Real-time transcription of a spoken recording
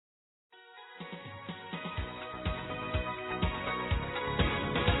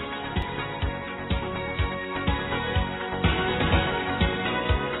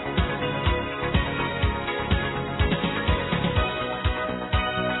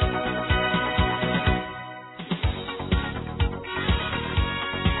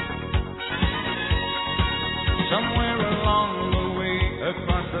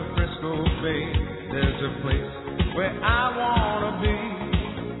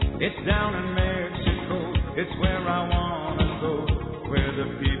It's down in Mexico, it's where I wanna go, where the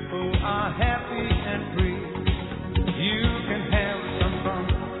people are happy and free. You can have some fun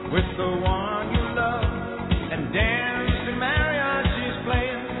with the one you love and dance to mariachis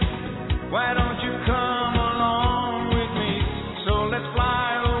playing. Why don't you come along with me? So let's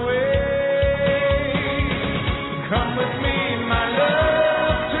fly away. Come with me, my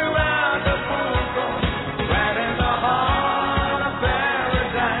love, to Acapulco, right in the heart of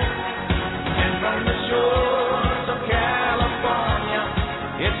paradise. And from the shores of California,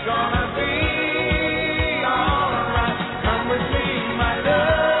 it's gonna be alright. Come with me, my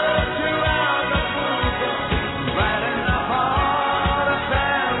love, to Acapulco, right in the heart of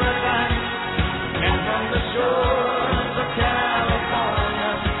paradise. And from the shores of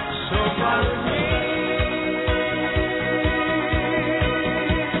California, so fly with me.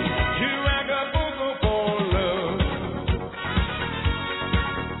 To Acapulco for love.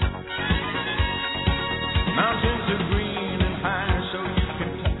 Mountains are green and high so you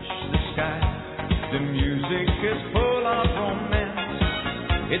can touch the sky. The music is full of romance.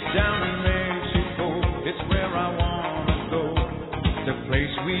 It's down in Mexico, it's where I wanna go. The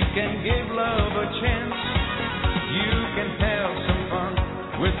place we can give love a chance. You can have some fun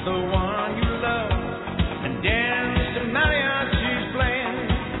with the one you love